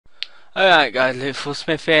Alright guys, Liverpool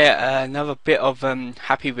Smith here, another bit of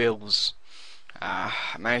Happy Wheels. I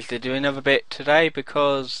managed to do another bit today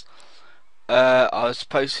because I was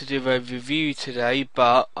supposed to do a review today,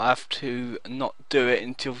 but I have to not do it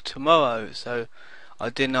until tomorrow, so I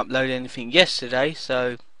didn't upload anything yesterday,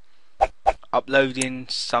 so uploading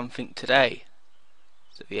something today.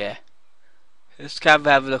 So yeah, let's have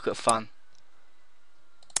a look at fun.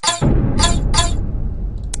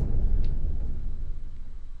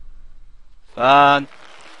 Fun.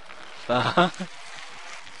 Fun.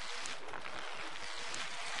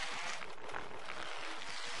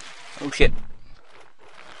 Oh shit.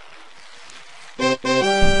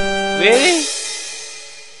 Really?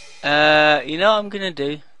 You know what I'm gonna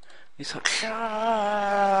do? It's like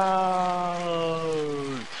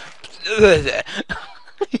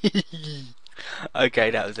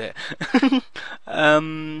okay, that was it.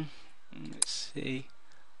 Let's see.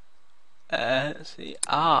 Let's see.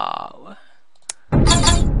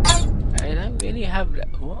 I don't really have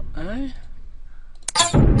that. What? Right.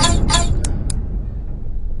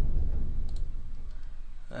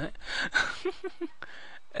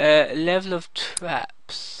 Level of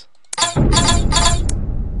traps. What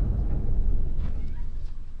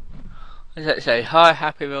does that say? Hi,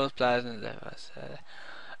 Happy Wheels players and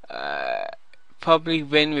probably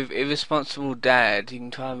win with irresponsible dad. You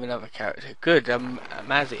can try with another character. Good. I'm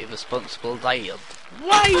as irresponsible dad.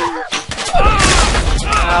 Why?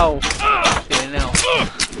 Ow! Feeling now.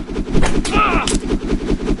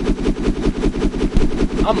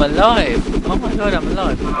 I'm alive! Oh my god, I'm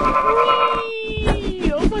alive!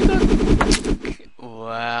 Oh my god!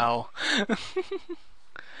 Wow.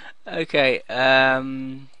 Okay,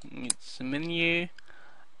 it's the menu.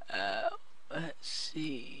 Let's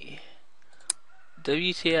see.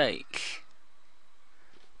 WTH.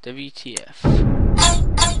 WTF.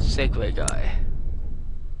 Segway guy.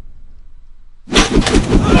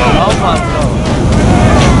 Oh my god.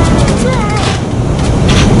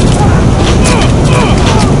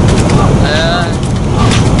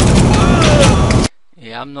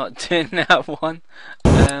 Yeah, I'm not doing that one.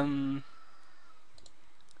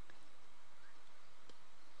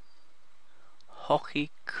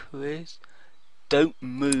 Hockey quiz. Don't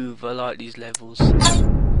move. I like these levels.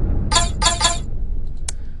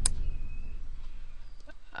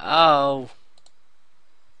 Oh.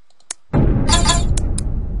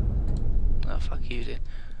 Oh, fuck you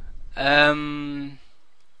then.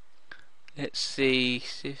 Let's see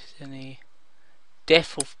if there's any.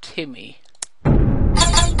 Death of Timmy.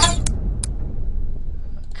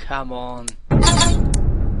 Come on.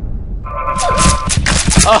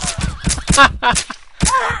 Oh!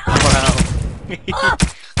 Wow.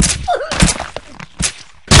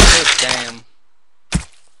 Oh, damn.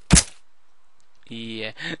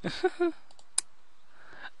 Yeah.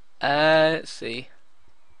 Let's see.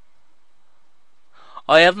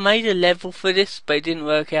 I have made a level for this, but it didn't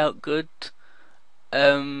work out good.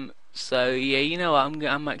 So yeah, you know what?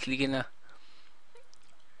 I'm actually gonna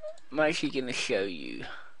show you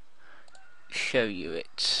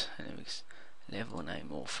it. Level name,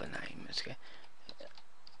 author name. Let's go.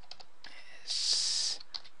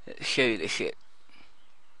 Let's show you the shit.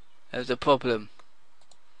 There's a problem.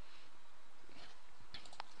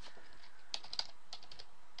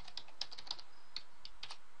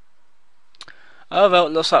 Oh well,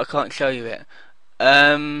 looks like I can't show you it.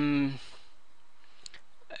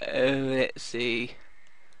 Let's see.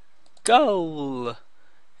 Goal.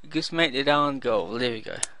 Just make the darn goal. There we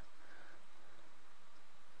go.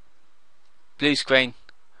 Blue screen.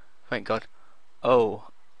 Thank God. Oh.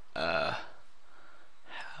 How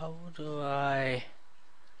do I?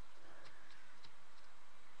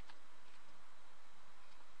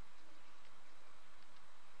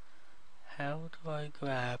 How do I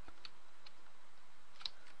grab?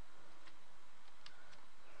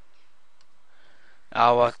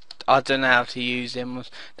 Oh, I don't know how to use them.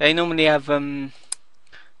 They normally have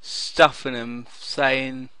stuff in them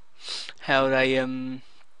saying how they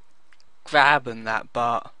grab and that,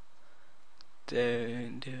 but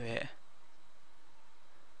don't do it.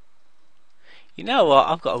 You know what?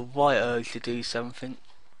 I've got a right urge to do something.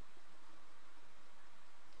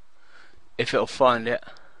 If it'll find it.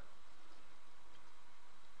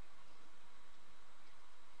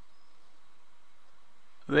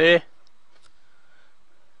 Where?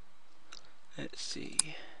 Let's see.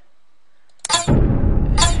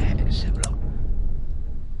 Let's have a look.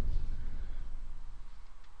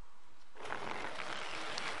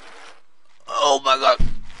 Oh my god!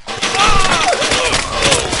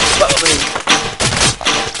 Fuck me!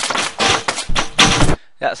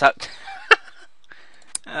 That sucked.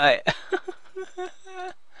 Alright.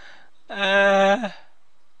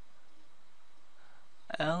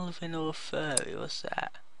 dolphin or a furry? What's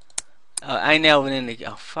that? Oh, ain't Alvin in the...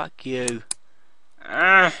 Oh, fuck you.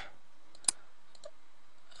 Ah!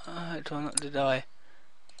 I try not to die.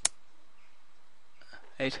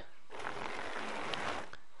 Hey.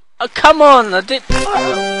 Oh, come on! I did...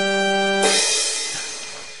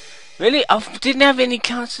 Really? I didn't have any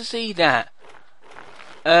chance to see that.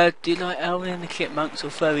 Do you like Alvin and the Chipmunks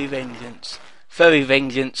or Furry Vengeance? Furry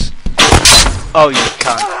Vengeance. Oh, you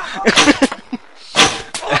cunt.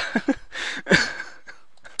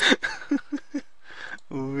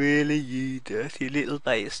 Really, you dirty little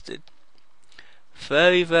bastard.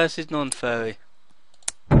 Furry versus non-furry.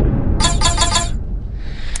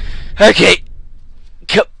 Okay.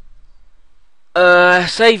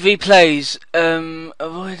 Save replays.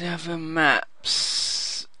 Avoid other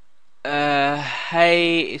maps.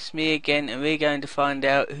 Hey, it's me again, and we're going to find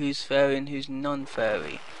out who's furry and who's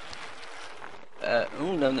non-furry. Oh,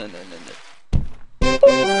 no.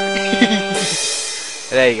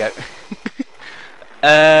 There you go.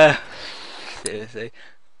 Seriously.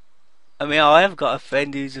 I mean, I have got a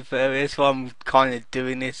friend who's a furry, so I'm kind of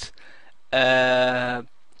doing this. Hi,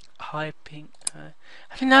 Pink.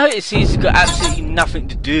 Have you noticed he's got absolutely nothing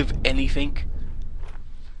to do with anything?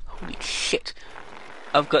 Holy shit.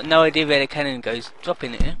 I've got no idea where the cannon goes.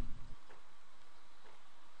 Dropping it,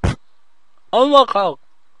 yeah? Oh my god.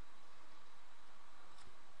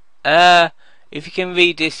 If you can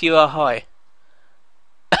read this, you are high.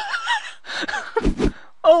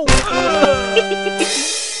 Oh!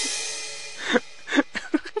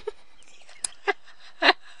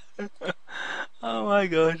 Oh my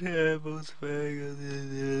god,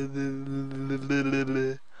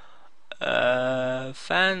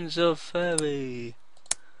 fans of furry.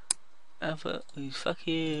 Fuck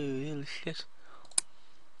you, little shit.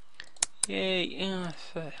 Yeah.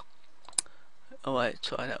 Oh wait,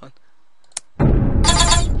 try that one.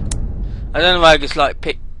 I don't know why I just like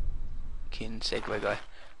picking Segway guy.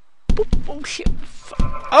 Oh shit.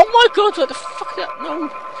 Oh my god, what the fuck is that? No.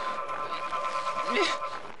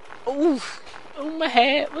 Oh my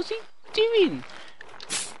hair, what's he doing?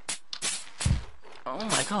 Oh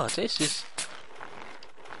my god, this is...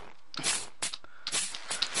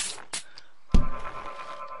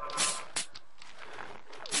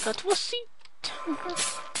 God, what's he doing?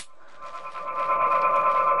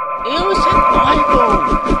 It was an eyeball!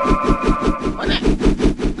 What the...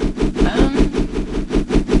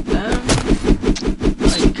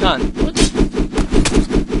 Oh, you can't. What?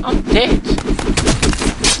 I'm dead!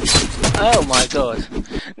 Oh my god.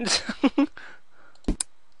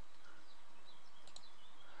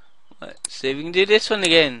 Let's see if we can do this one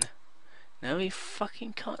again. No, we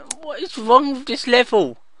fucking can't. What is wrong with this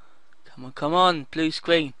level? Come on, blue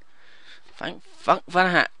screen. Thank fuck for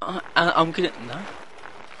that. I'm gonna... No.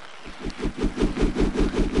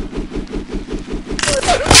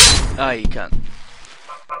 Oh, you can't.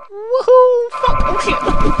 Woohoo! Fuck! Oh shit!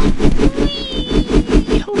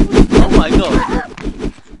 Oh my god.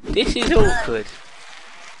 This is awkward.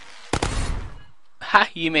 Ha!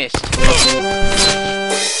 You missed.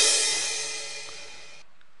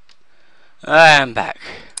 I'm back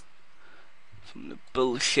from the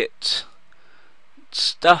bullshit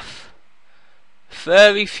stuff.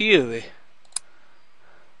 Furry Fury.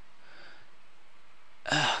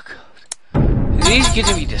 Oh god. Are these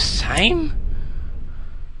gonna be the same?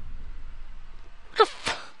 What the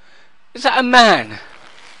f... Is that a man?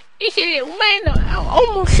 It's a little man.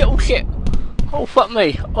 Oh shit. Oh fuck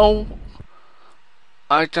me. Oh.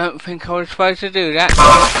 I don't think I was supposed to do that.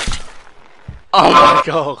 Oh my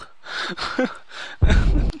god.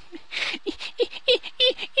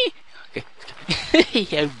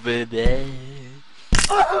 Okay.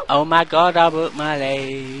 Oh my god, I broke my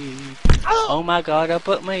leg. Oh my god, I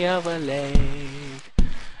broke my other leg.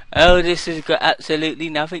 Oh, this has got absolutely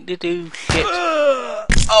nothing to do with shit.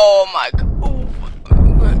 Oh my god.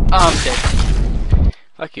 Oh, I'm dead.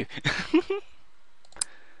 Fuck you.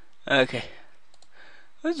 Okay.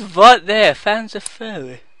 What's right there? Fans of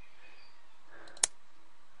furry.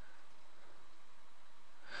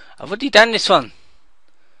 I've already done this one.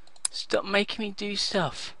 Stop making me do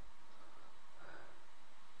stuff.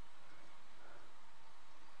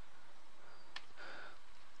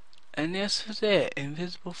 And this was it.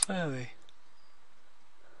 Invisible furry.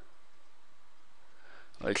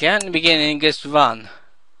 We can't in the beginning just run.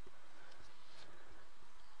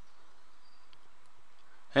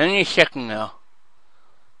 Only a second now.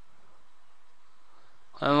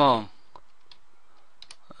 Come on.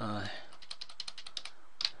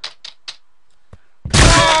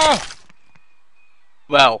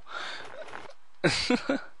 Well.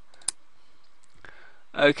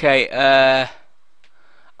 Okay,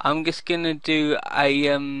 I'm just gonna do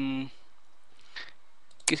a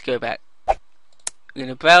just go back. I'm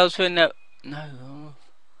gonna browse for no.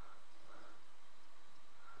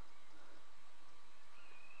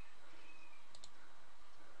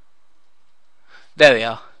 There we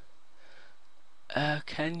are.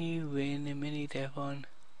 Can you win a mini Devon?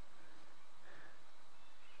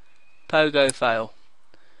 Pogo fail.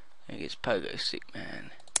 I think it's Pogo Stick Man.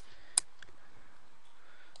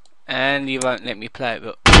 And you won't let me play it,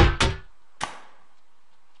 but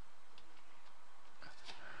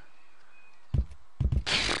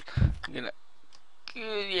I'm gonna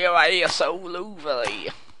get your ass all over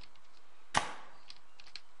there.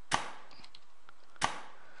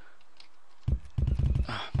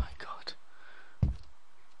 Oh my god.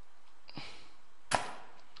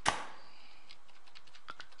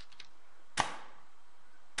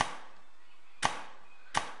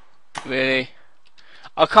 Really?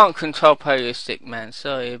 I can't control Pogo Stick Man,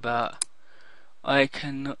 sorry, but I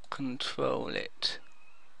cannot control it.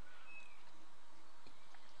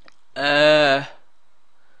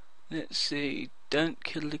 Let's see. Don't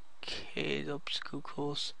kill the kid. Obstacle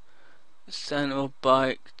course. Stand on a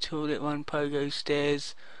bike. Toilet run. Pogo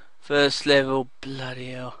stairs. First level.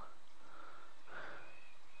 Bloody hell.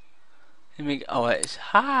 Let me. Oh, it's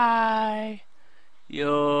hi.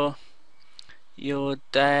 Your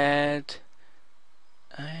dad.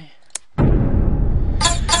 Hey.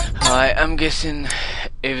 Hi. I'm guessing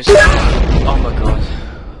it was. Oh my god.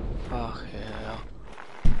 Fuck hell.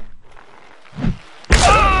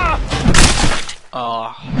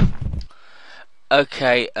 Oh.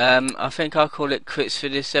 Okay, I think I'll call it quits for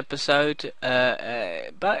this episode.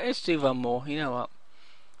 But let's do one more. You know what?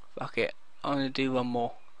 Fuck it. I'm gonna do one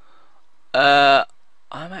more. I'm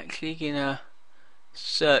actually gonna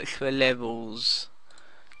search for levels.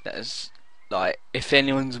 That's like if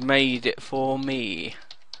anyone's made it for me.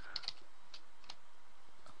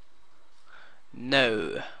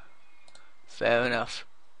 No. Fair enough.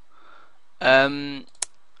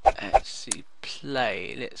 Let's see,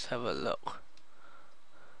 play. Let's have a look.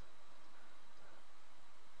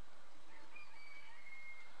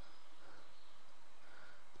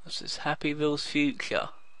 What's this? Happyville's Future.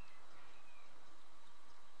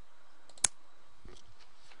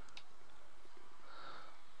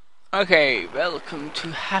 Okay, welcome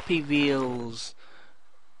to Happy Wheels.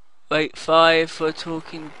 Rate 5 for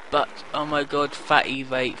talking butt. Oh my god, fatty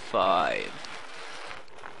rate 5.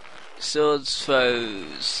 Swords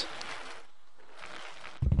throws.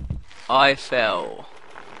 I fell.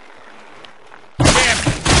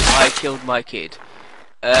 I killed my kid.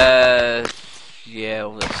 Yeah,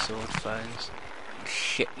 all the sword throws.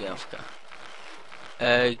 Shit, Yelfka.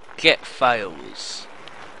 Get fails.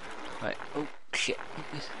 Right, oh shit.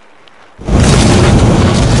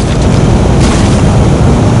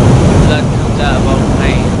 Blood comes out of old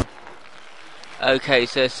pain. Okay,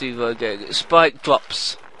 so let's see where I go. Spike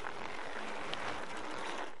drops.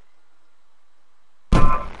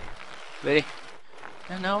 Ready?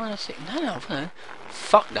 No, I want to see. No.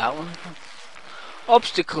 Fuck that one.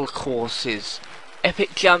 Obstacle courses.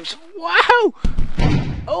 Epic jumps. Wow!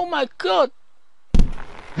 Oh my god!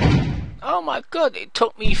 Oh my god, it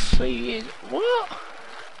took me 3 years. What?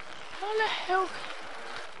 What the hell?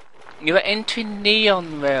 You're entering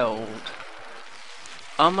Neon World.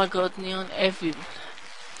 Oh my god, Neon every.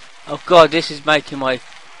 Oh god, this is making my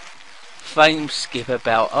frame skip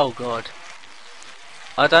about. Oh god.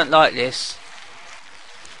 I don't like this.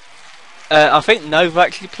 I think Nova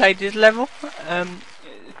actually played this level.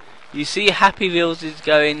 You see Happy Wheels is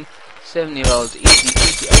going 7-year-olds easy.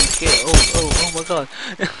 Oh shit, oh my god.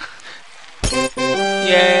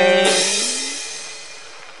 Yay!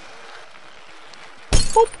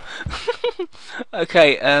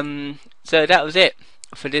 Okay, so that was it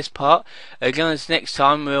for this part. Again, next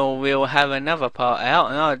time we'll have another part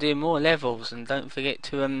out and I'll do more levels, and don't forget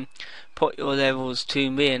to put your levels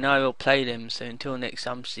to me and I will play them. So until next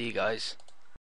time, see you guys.